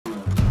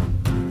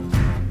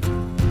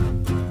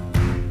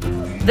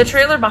The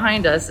trailer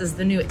behind us is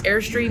the new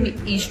Airstream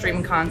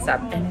ESTREAM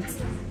concept, and it's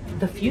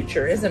the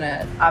future, isn't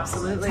it?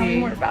 Absolutely. Tell me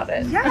more about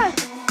it. Yeah.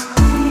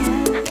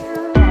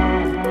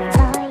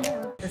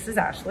 This is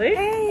Ashley.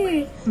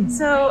 Hey!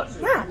 So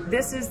yeah,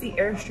 this is the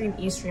Airstream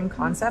ESTREAM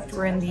concept.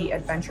 We're in the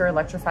Adventure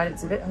Electrified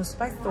exhibit hosted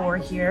by Thor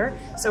here.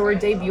 So we're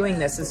debuting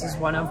this. This is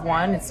one of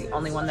one. It's the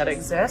only one that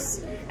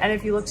exists. And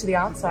if you look to the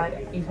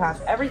outside, you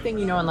have everything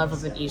you know and love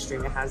of an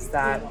ESTREAM. It has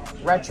that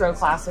retro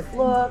classic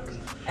look,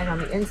 and on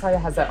the inside it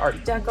has that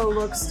Art Deco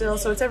look still.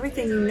 So it's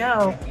everything you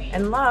know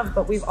and love,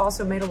 but we've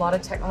also made a lot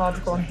of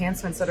technological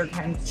enhancements that are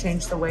going to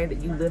change the way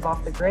that you live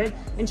off the grid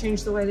and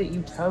change the way that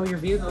you tow your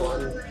vehicle.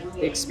 And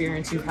the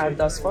experience you've had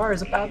thus far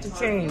is about to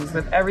change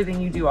with everything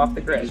you do off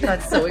the grid.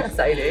 That's so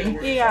exciting.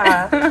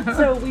 Yeah.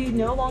 So we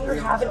no longer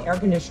have an air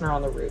conditioner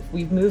on the roof.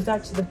 We've moved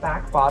that to the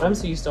back bottom,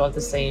 so you still have the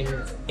same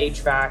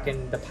HVAC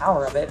and the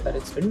power of it, but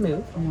it's been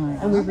moved.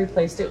 And we've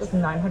replaced it with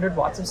 900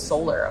 watts of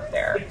solar up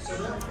there.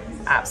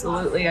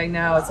 Absolutely, I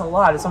know, it's a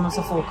lot. It's almost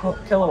a full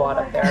kilowatt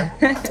up there.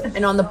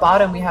 And on the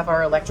bottom, we have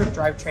our electric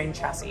drivetrain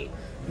chassis.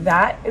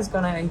 That is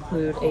going to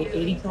include a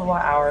 80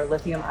 kilowatt hour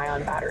lithium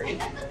ion battery.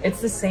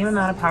 It's the same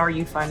amount of power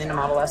you'd find in a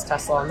Model S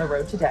Tesla on the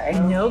road today.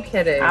 No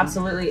kidding.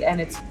 Absolutely,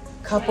 and it's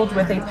coupled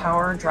with a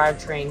power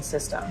drivetrain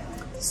system.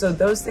 So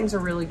those things are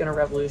really going to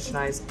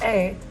revolutionize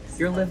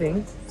your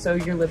living. So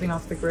you're living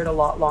off the grid a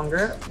lot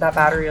longer. That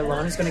battery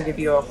alone is going to give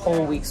you a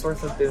whole week's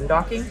worth of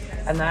boondocking,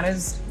 and that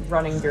is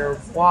running your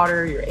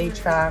water, your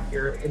HVAC,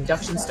 your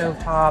induction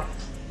stovetop.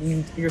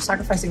 You're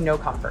sacrificing no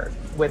comfort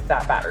with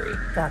that battery.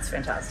 That's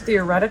fantastic.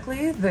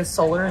 Theoretically, the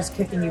solar is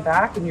kicking you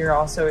back, and you're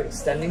also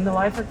extending the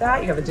life of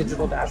that. You have a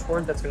digital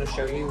dashboard that's going to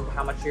show you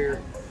how much you're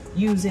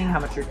using, how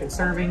much you're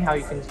conserving, how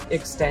you can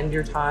extend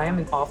your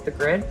time off the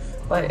grid.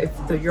 But if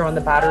you're on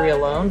the battery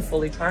alone,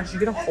 fully charged, you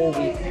get a whole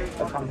week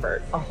of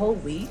comfort. A whole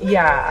week?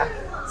 Yeah.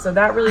 So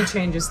that really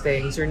changes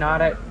things. You're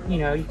not at, you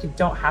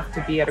don't have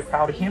to be at a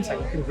crowded campsite.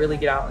 You can really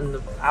get out in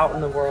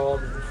the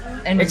world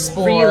and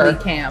explore.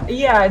 Really camp.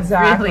 Yeah,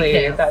 exactly.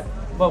 Really camp. That's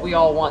what we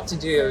all want to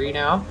do,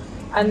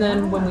 And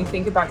then when we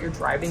think about your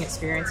driving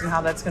experience and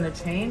how that's going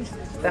to change,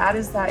 that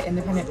is that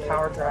independent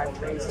power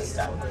drivetrain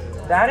system.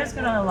 That is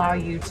going to allow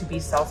you to be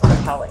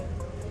self-propelling.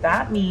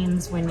 That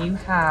means when you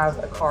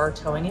have a car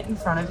towing it in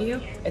front of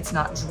you, it's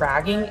not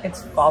dragging,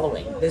 it's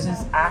following. This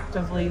is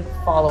actively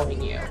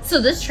following you.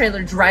 So this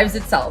trailer drives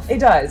itself? It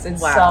does.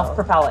 It's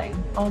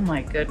self-propelling. Oh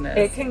my goodness.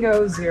 It can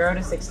go 0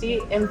 to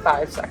 60 in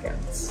 5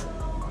 seconds.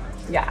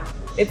 Yeah.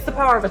 It's the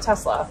power of a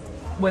Tesla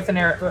with an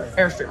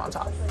Airstream on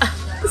top.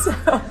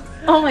 So...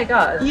 Oh my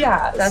god.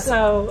 Yeah, that's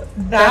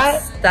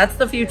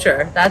the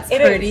future. That's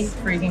pretty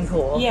freaking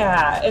cool.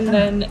 Yeah, and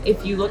then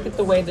if you look at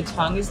the way the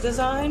tongue is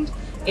designed,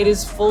 it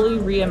is fully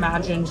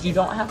reimagined. You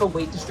don't have a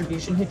weight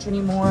distribution hitch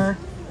anymore.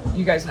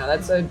 You guys know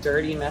that's a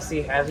dirty,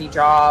 messy, heavy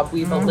job.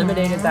 We've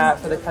eliminated that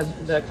for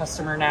the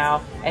customer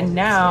now. And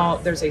now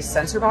there's a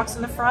sensor box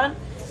in the front,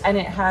 and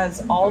it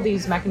has all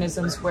these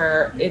mechanisms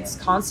where it's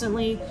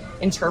constantly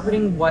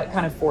interpreting what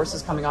kind of force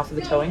is coming off of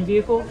the towing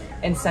vehicle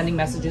and sending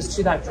messages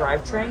to that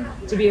drivetrain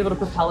to be able to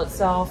propel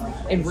itself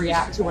and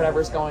react to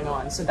whatever's going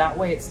on. So that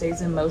way it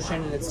stays in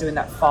motion and it's doing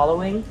that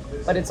following,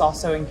 but it's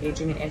also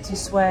engaging in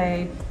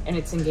anti-sway and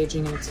it's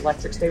engaging in its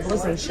electric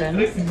stabilization.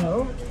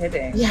 No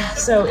kidding. Yeah,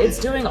 so it's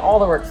doing all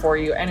the work for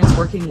you and it's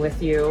working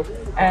with you.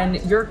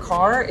 And your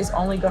car is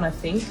only gonna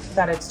think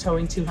that it's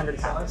towing 200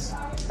 pounds.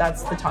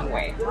 That's the tongue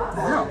weight.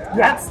 Wow,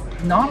 that's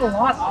not a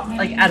lot,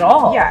 like at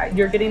all. Yeah,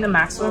 you're getting the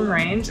maximum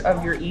range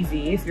of your EV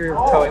if you're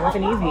towing with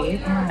an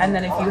EV, and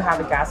then if you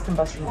have a gas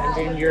combustion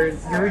engine, you're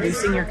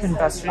reducing your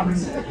combustion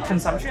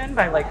consumption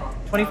by like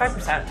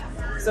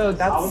 25%. So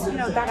that's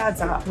that adds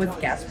up. With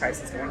gas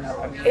prices going up,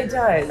 I mean, it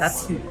does.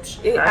 That's huge.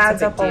 It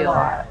adds up a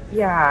lot.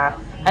 Yeah,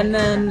 and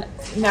then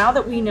now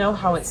that we know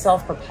how it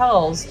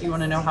self-propels, do you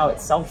want to know how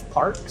it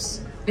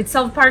self-parks? It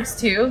self-parks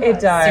too? It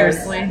does.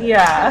 Seriously?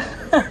 Yeah.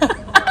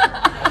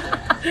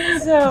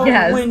 So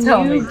when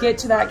you me. get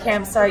to that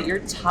campsite, you're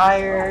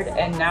tired,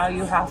 and now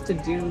you have to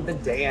do the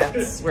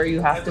dance where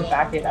you have to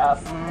back it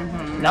up.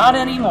 Not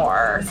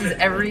anymore. This is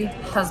every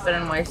husband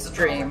and wife's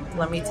dream.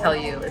 Let me tell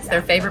you, it's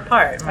their favorite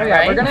part. Oh yeah,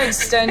 right? We're gonna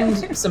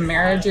extend some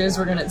marriages.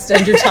 We're gonna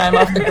extend your time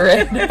off the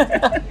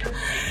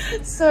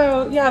grid.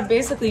 So yeah,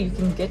 basically you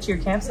can get to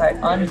your campsite,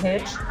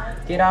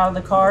 unhitch, get out of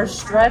the car,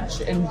 stretch,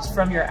 and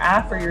from your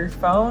app or your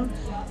phone,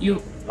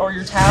 or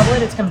your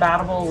tablet, it's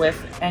compatible with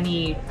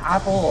any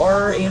Apple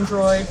or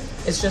Android.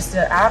 It's just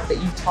an app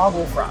that you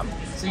toggle from.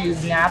 So you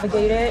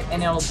navigate it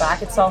and it'll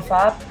back itself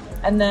up.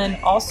 And then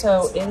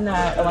also in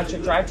that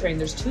electric drivetrain,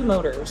 there's 2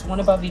 motors, one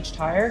above each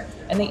tire,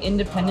 and they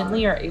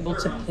independently are able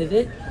to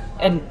pivot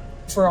and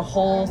for a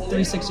whole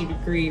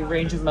 360-degree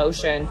range of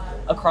motion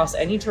across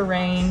any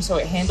terrain. So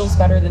it handles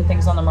better than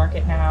things on the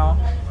market now.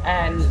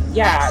 And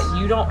yeah,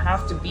 you don't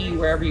have to be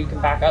wherever you can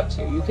back up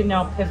to. You can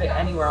now pivot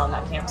anywhere on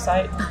that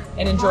campsite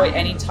and enjoy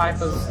any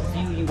type of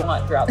view you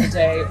want throughout the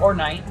day or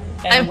night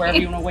and wherever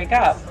you want to wake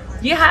up.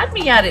 You had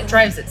me at it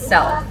drives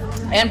itself.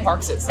 And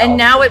parks itself. And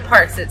now it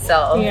parks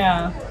itself.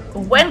 Yeah.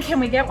 When can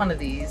we get one of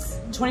these?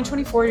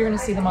 2024, you're going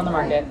to see them on the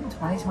market.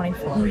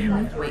 2024. We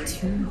have to wait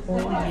 2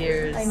 whole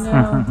years. I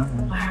know.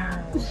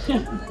 Wow.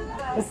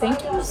 Well,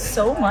 thank you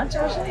so much,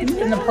 Ashley. It's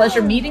been a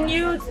pleasure meeting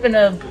you. It's been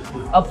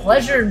a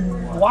pleasure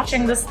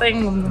watching this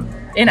thing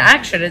in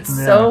action. It's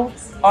so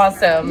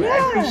awesome. I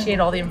appreciate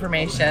all the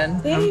information.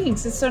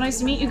 Thanks. It's so nice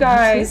to meet you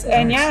guys.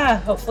 And yeah,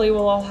 hopefully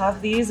we'll all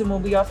have these and we'll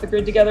be off the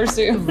grid together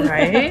soon.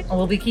 Right?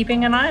 We'll be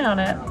keeping an eye on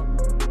it.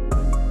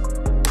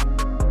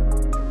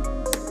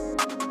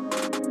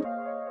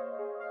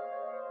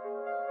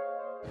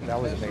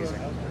 That was amazing.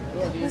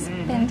 It was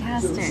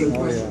fantastic.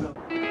 Oh, yeah.